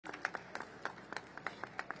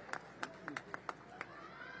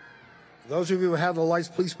Those of you who have the lights,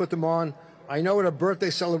 please put them on. I know at a birthday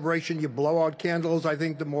celebration you blow out candles. I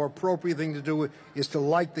think the more appropriate thing to do is to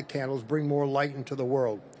light the candles, bring more light into the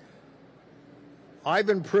world. I've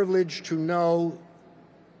been privileged to know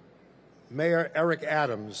Mayor Eric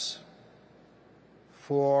Adams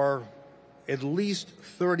for at least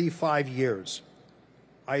 35 years.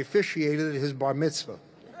 I officiated at his bar mitzvah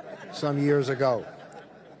some years ago.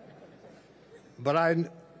 But I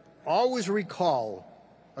always recall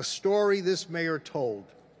a story this mayor told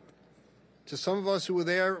to some of us who were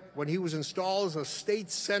there when he was installed as a state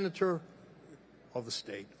senator of the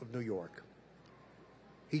state of New York.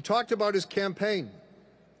 He talked about his campaign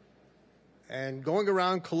and going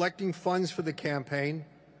around collecting funds for the campaign.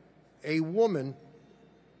 A woman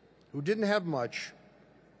who didn't have much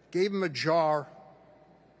gave him a jar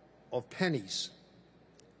of pennies.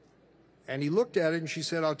 And he looked at it and she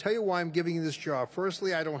said, "I'll tell you why I'm giving you this jar.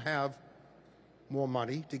 Firstly, I don't have more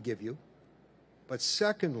money to give you. But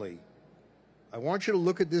secondly, I want you to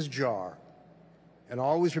look at this jar and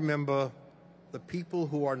always remember the people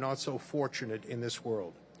who are not so fortunate in this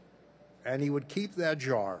world." And he would keep that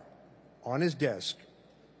jar on his desk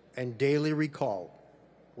and daily recall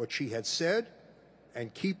what she had said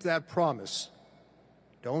and keep that promise.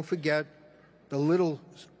 Don't forget the little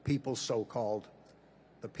people, so-called,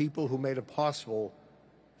 the people who made it possible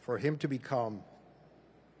for him to become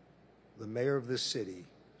the mayor of this city.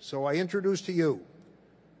 So I introduce to you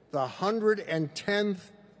the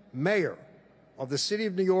 110th mayor of the city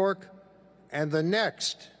of New York and the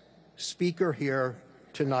next speaker here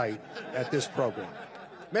tonight at this program,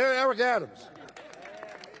 Mayor Eric Adams.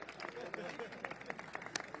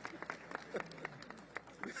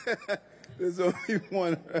 There's only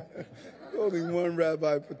one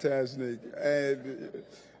Rabbi Potasnik, and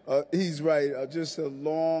he's right. Just a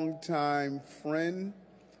long-time friend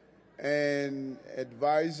and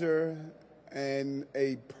advisor and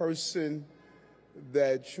a person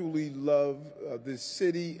that truly loved this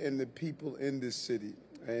city and the people in this city.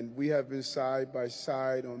 And we have been side by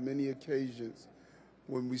side on many occasions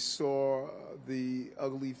when we saw the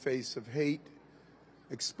ugly face of hate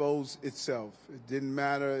expose itself. It didn't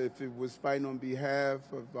matter if it was fighting on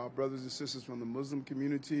behalf of our brothers and sisters from the Muslim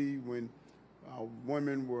community, when our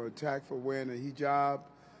women were attacked for wearing a hijab,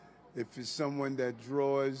 if it's someone that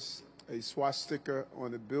draws a swastika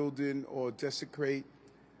on a building or desecrate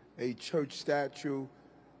a church statue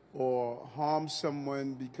or harm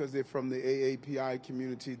someone because they're from the AAPI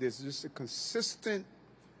community. There's just a consistent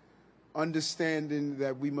understanding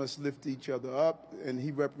that we must lift each other up, and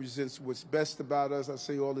he represents what's best about us. I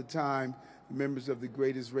say all the time, members of the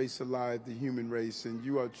greatest race alive, the human race, and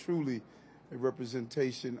you are truly a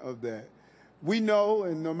representation of that. We know,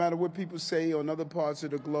 and no matter what people say on other parts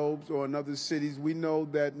of the globe or in other cities, we know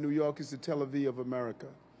that New York is the Tel Aviv of America.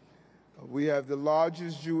 We have the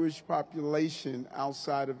largest Jewish population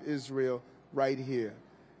outside of Israel right here.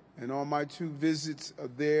 And on my 2 visits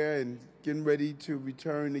there and getting ready to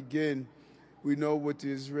return again, we know what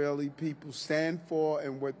the Israeli people stand for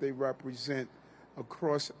and what they represent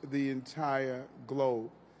across the entire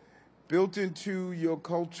globe. Built into your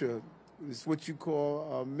culture is what you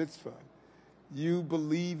call a mitzvah. You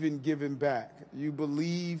believe in giving back. You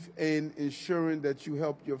believe in ensuring that you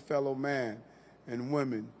help your fellow man and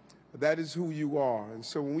women. That is who you are. And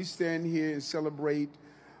so when we stand here and celebrate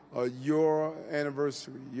your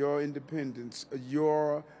anniversary, your independence,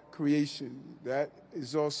 your creation, that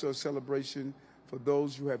is also a celebration for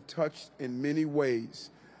those you have touched in many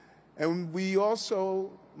ways. And we also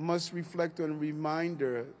must reflect on a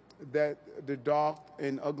reminder that the dark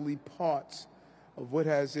and ugly parts of what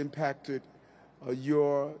has impacted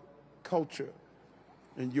your culture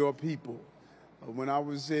and your people. When I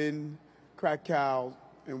was in Krakow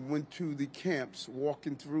and went to the camps,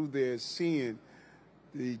 walking through there, seeing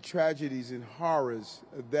the tragedies and horrors,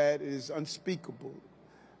 that is unspeakable.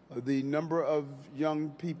 The number of young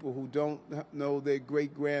people who don't know their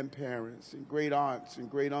great-grandparents and great-aunts and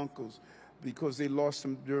great-uncles because they lost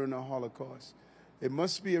them during the Holocaust. It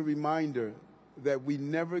must be a reminder that we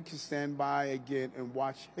never can stand by again and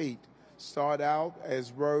watch hate start out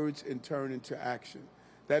as words and turn into action.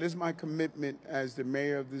 That is my commitment as the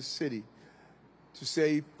mayor of this city, to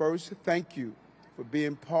say first, thank you for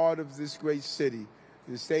being part of this great city,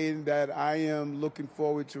 and saying that I am looking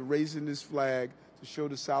forward to raising this flag to show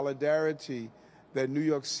the solidarity that New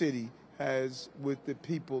York City has with the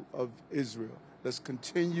people of Israel. Let's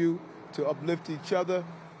continue to uplift each other.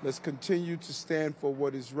 Let's continue to stand for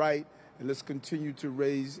what is right, and let's continue to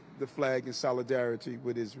raise the flag in solidarity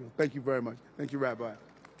with Israel. Thank you very much. Thank you, Rabbi.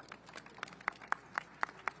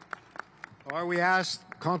 All right, we ask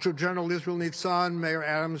Consul General Israel Nitzan, Mayor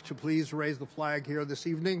Adams, to please raise the flag here this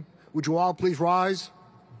evening. Would you all please rise?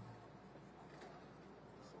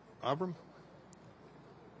 Abram?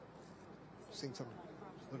 Sing something.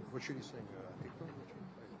 What should he sing? April?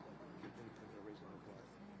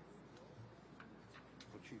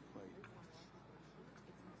 What should he play?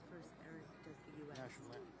 First, Eric does the U.S.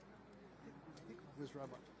 National anthem. I think it was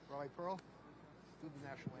Rabbi Pearl. Do the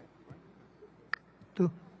national anthem, right?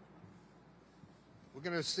 Do. We're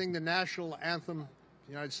going to sing the national anthem of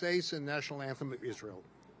the United States and national anthem of Israel.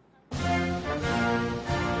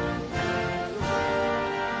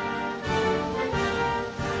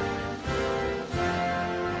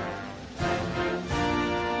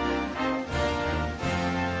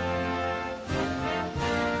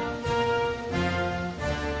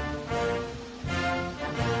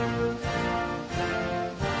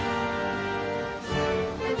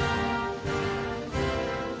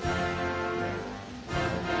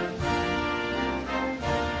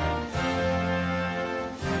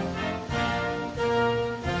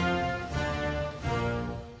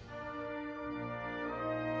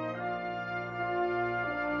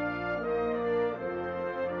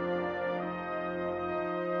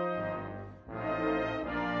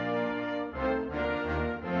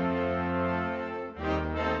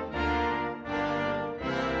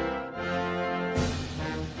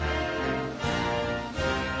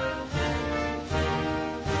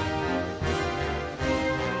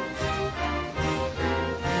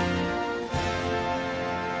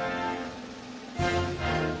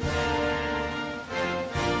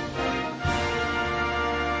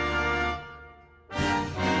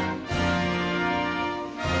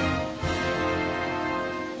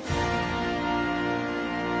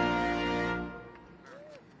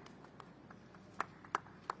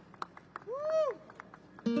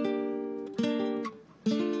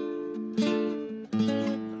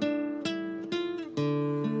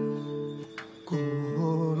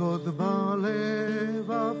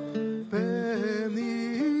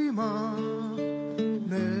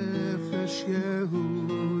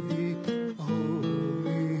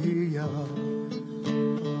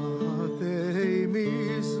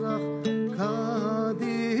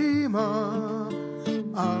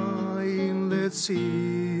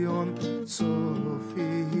 ציון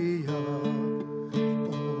צופיה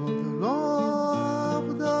עוד לא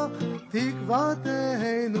עבדה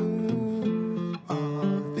תקוותנו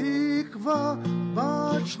אל תקווה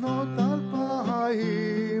בת שנות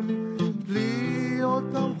 2000 להיות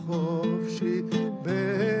עם חופשי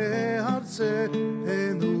בארצנו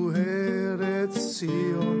ארץ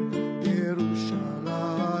ציון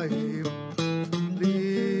ירושלים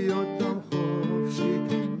להיות עם חופשי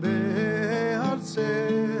בארצנו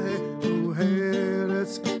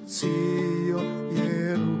ארץ ציון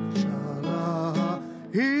ירושלים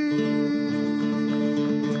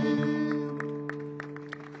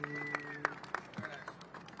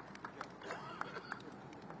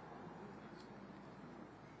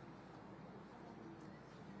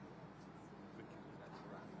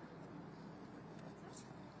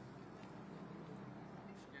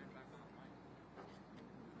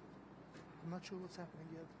I'm not sure what's happening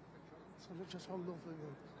yet, so let's just hold on for a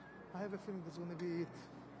minute. I have a feeling that's going to be it.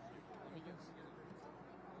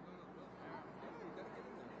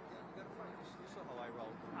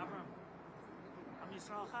 Avram, Am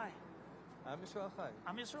Yisrael Chai. Am Yisrael Chai.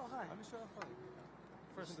 Am Yisrael Chai. Am Yisrael Chai.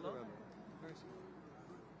 First Listen to the slow. rabbi. Very slow.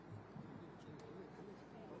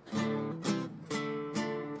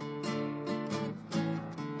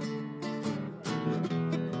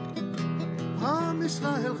 עם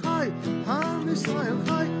ישראל חי, עם ישראל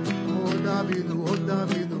חי, עוד אבינו, עוד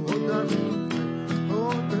אבינו, עוד אבינו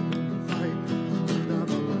חי,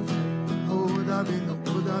 עוד אבינו,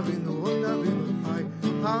 עוד אבינו, עוד אבינו חי,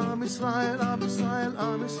 עם ישראל, עם ישראל,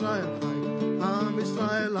 עם ישראל חי, עם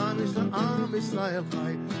ישראל, עם ישראל, עם ישראל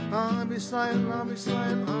חי, עם ישראל, עם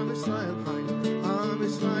ישראל, עם ישראל חי, עם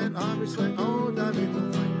ישראל, עם ישראל, עוד אבינו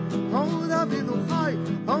חי, עוד אבינו חי,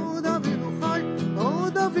 עוד אבינו חי,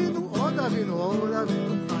 עוד אבינו, עוד אבינו, עוד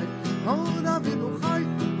אבינו חי, עוד אבינו חי,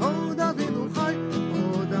 עוד אבינו חי,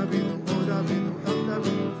 עוד אבינו, עוד אבינו, עוד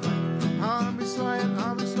אבינו חי, עם ישראל,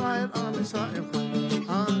 עם ישראל, עם ישראל חי,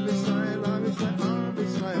 עם ישראל, עם ישראל, עם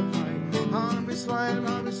ישראל חי, עם ישראל,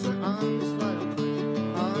 עם ישראל, עם ישראל חי,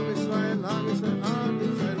 עם ישראל, עם ישראל, עם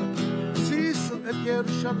ישראל חי, שישו את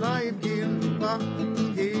ירושלים גילובה,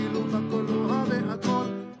 גילובה כלוה והכל,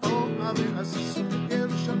 אוהה ועשיסו את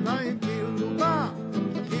ירושלים גילובה,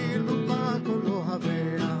 גילובה כלוה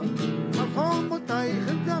והכל. על חומותייך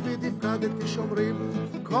אל דוד הפקדתי שומרים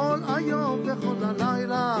כל היום וכל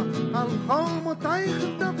הלילה, על חומותייך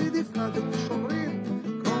אל דוד הפקדתי שומרים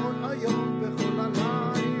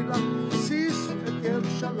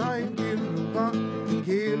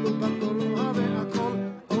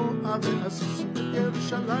ועשו את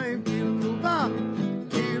ירושלים כאילו בא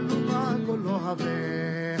כל לא הווה.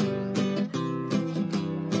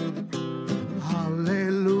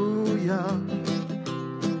 הללויה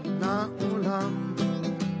לעולם,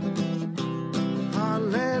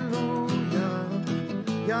 הללויה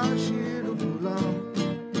ישירו כולם,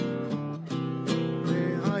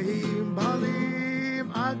 וההימלים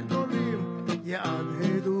הגדולים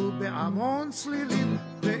יהדהדו בהמון צלילים,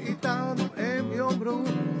 ואיתנו הם יאמרו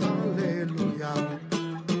הללויה.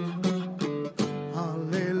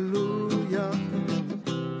 הללויה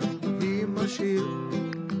היא משיר,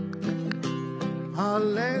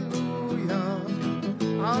 הללויה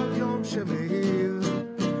על יום שמאיר,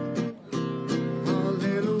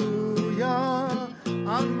 הללויה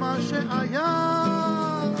על מה שהיה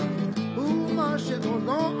ומה שעוד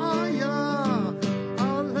לא היה,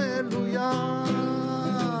 הללויה,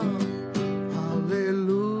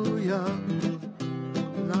 הללויה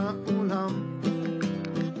לעולם,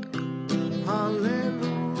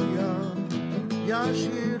 הללויה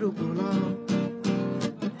ישירו כולם.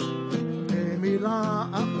 במילה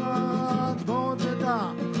אחת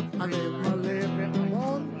בודדה, הלב מלא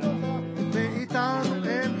בהמון תודה, ואיתנו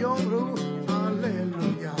הם יאמרו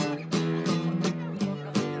הללויה.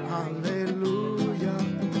 הללויה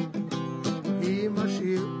היא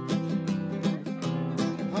משיר,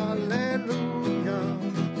 הללויה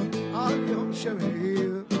על יום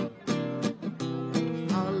שמאיר,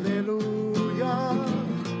 הללויה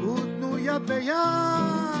ותנו יד ביד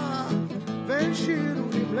ושירו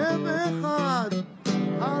עם לב אחד,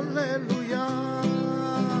 הללויה,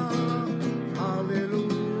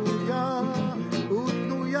 הללויה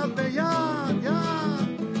ותנו יד ביד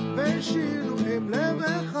ושירו עם לב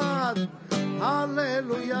אחד,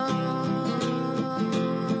 הללויה,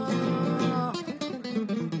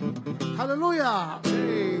 הללויה.